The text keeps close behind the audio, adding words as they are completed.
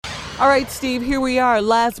All right, Steve, here we are,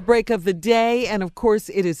 last break of the day. And of course,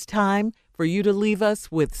 it is time for you to leave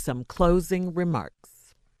us with some closing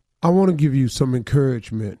remarks. I want to give you some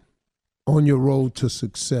encouragement on your road to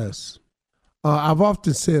success. I've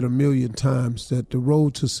often said 1,000,000 times that the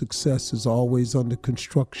road to success is always under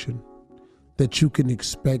construction, that you can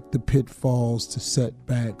expect the pitfalls, the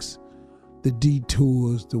setbacks, the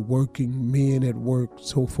detours, the working men at work,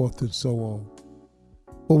 so forth and so on.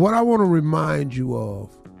 But what I want to remind you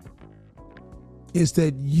of is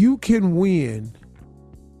that you can win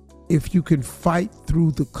if you can fight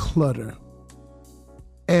through the clutter.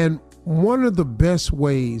 And one of the best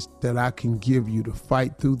ways that I can give you to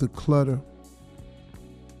fight through the clutter,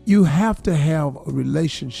 you have to have a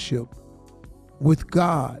relationship with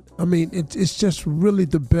God. I mean, it's just really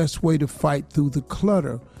the best way to fight through the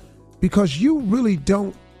clutter, because you really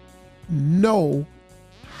don't know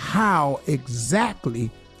how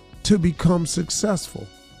exactly to become successful.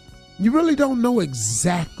 You really don't know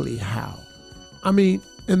exactly how. I mean,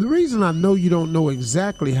 and the reason I know you don't know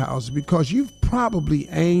exactly how is because you've probably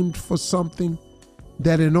aimed for something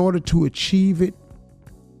that in order to achieve it,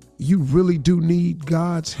 you really do need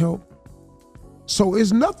God's help. So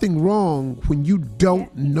there's nothing wrong when you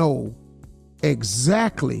don't know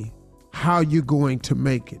exactly how you're going to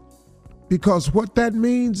make it. Because what that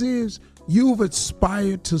means is you've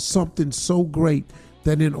aspired to something so great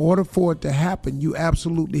that in order for it to happen, you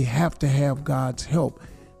absolutely have to have God's help.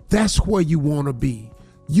 That's where you want to be.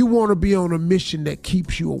 You want to be on a mission that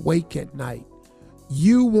keeps you awake at night.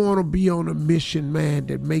 You want to be on a mission, man,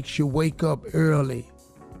 that makes you wake up early.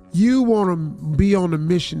 You want to be on a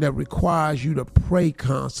mission that requires you to pray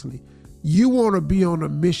constantly. You want to be on a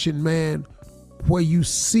mission, man, where you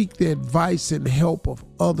seek the advice and help of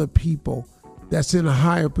other people that's in a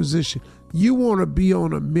higher position. You want to be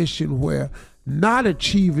on a mission where not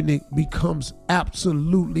achieving it becomes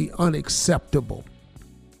absolutely unacceptable.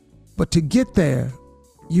 But to get there,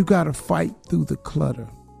 you got to fight through the clutter.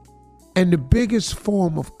 And the biggest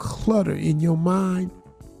form of clutter in your mind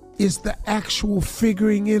is the actual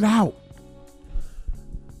figuring it out.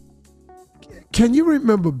 Can you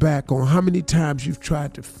remember back on how many times you've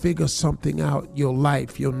tried to figure something out, your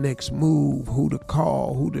life, your next move, who to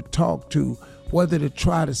call, who to talk to, whether to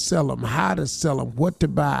try to sell them, how to sell them, what to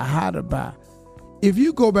buy, how to buy? If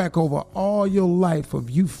you go back over all your life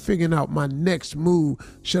of you figuring out my next move,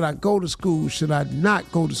 should I go to school? Should I not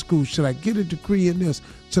go to school? Should I get a degree in this?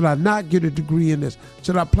 Should I not get a degree in this?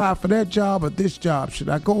 Should I apply for that job or this job? Should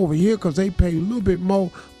I go over here because they pay a little bit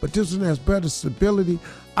more, but this one has better stability?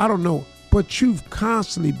 I don't know. But you've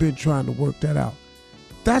constantly been trying to work that out.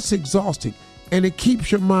 That's exhausting, and it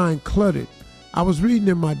keeps your mind cluttered. I was reading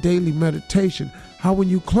in my daily meditation how when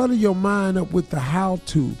you clutter your mind up with the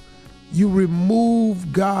how-to, you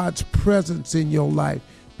remove God's presence in your life,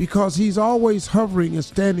 because he's always hovering and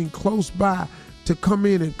standing close by to come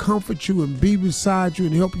in and comfort you and be beside you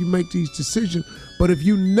and help you make these decisions. But if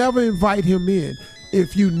you never invite him in,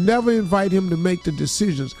 if you never invite him to make the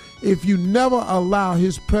decisions, if you never allow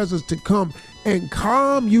his presence to come and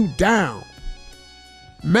calm you down,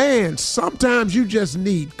 man, sometimes you just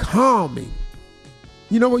need calming.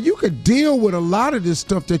 You know what? You could deal with a lot of this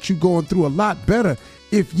stuff that you're going through a lot better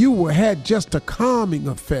if you had just a calming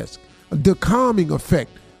effect. The calming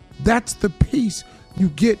effect. That's the peace you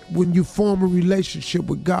get when you form a relationship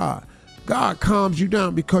with God. God calms you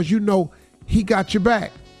down because you know he got your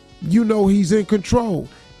back. You know he's in control.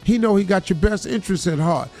 He know he got your best interests at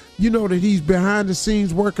heart. You know that he's behind the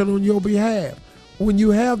scenes working on your behalf. When you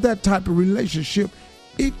have that type of relationship,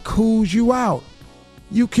 it cools you out.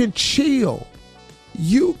 You can chill.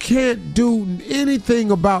 You can't do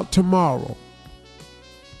anything about tomorrow.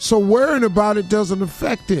 So worrying about it doesn't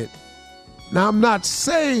affect it. Now, I'm not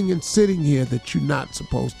saying and sitting here that you're not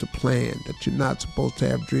supposed to plan, that you're not supposed to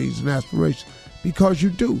have dreams and aspirations, because you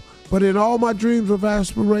do. But in all my dreams of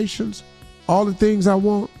aspirations, all the things I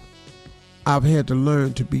want, I've had to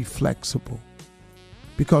learn to be flexible.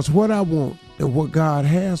 Because what I want and what God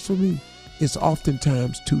has for me is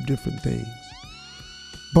oftentimes two different things.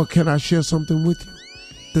 But can I share something with you?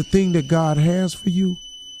 The thing that God has for you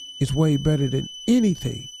is way better than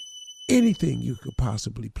anything you could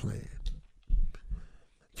possibly plan.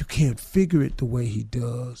 You can't figure it the way he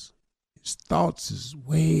does. His thoughts is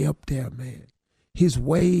way up there, man. His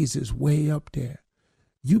ways is way up there.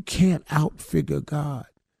 You can't outfigure God.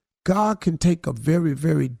 God can take a very,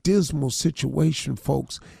 very dismal situation,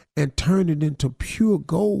 folks, and turn it into pure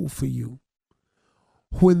gold for you.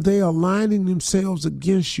 When they are lining themselves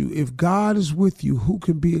against you, if God is with you, who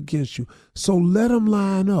can be against you? So let them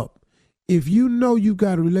line up. If you know you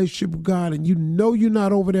got a relationship with God and you know you're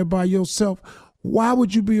not over there by yourself, Why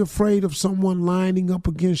would you be afraid of someone lining up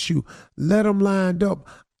against you? Let them lined up.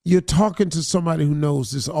 You're talking to somebody who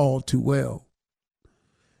knows this all too well.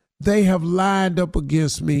 They have lined up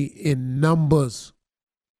against me in numbers.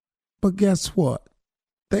 But guess what?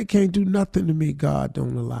 They can't do nothing to me God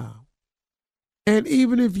don't allow. And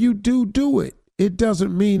even if you do it, it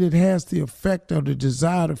doesn't mean it has the effect or the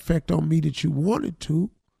desired effect on me that you want it to.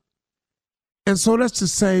 And so that's the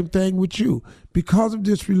same thing with you. Because of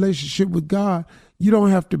this relationship with God, you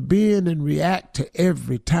don't have to bend and react to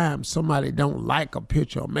every time somebody don't like a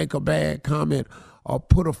picture or make a bad comment or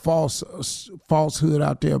put a falsehood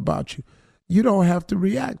out there about you. You don't have to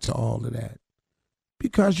react to all of that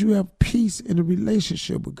because you have peace in a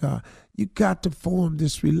relationship with God. You got to form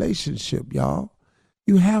this relationship, y'all.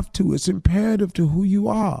 You have to. It's imperative to who you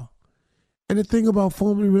are. And the thing about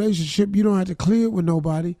forming a relationship, you don't have to clear it with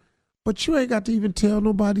nobody, but you ain't got to even tell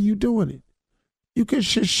nobody you doing it. You can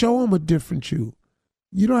just show them a different you.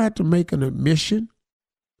 You don't have to make an admission.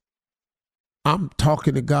 I'm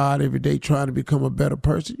talking to God every day trying to become a better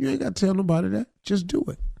person. You ain't got to tell nobody that. Just do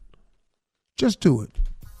it. Just do it.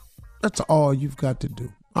 That's all you've got to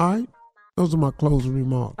do. All right? Those are my closing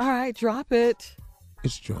remarks. All right, drop it.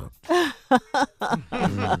 It's dropped.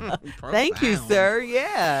 Thank you, sir.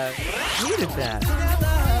 Yeah. Needed that.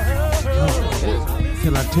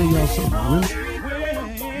 Can I tell y'all something really?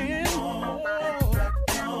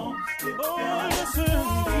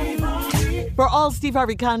 For all Steve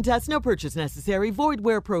Harvey contests, no purchase necessary, void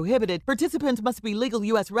where prohibited. Participants must be legal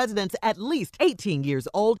U.S. residents at least 18 years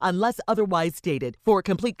old unless otherwise stated. For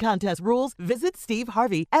complete contest rules, visit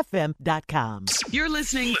SteveHarveyFM.com. You're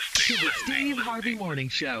listening to the Steve Harvey Morning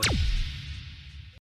Show.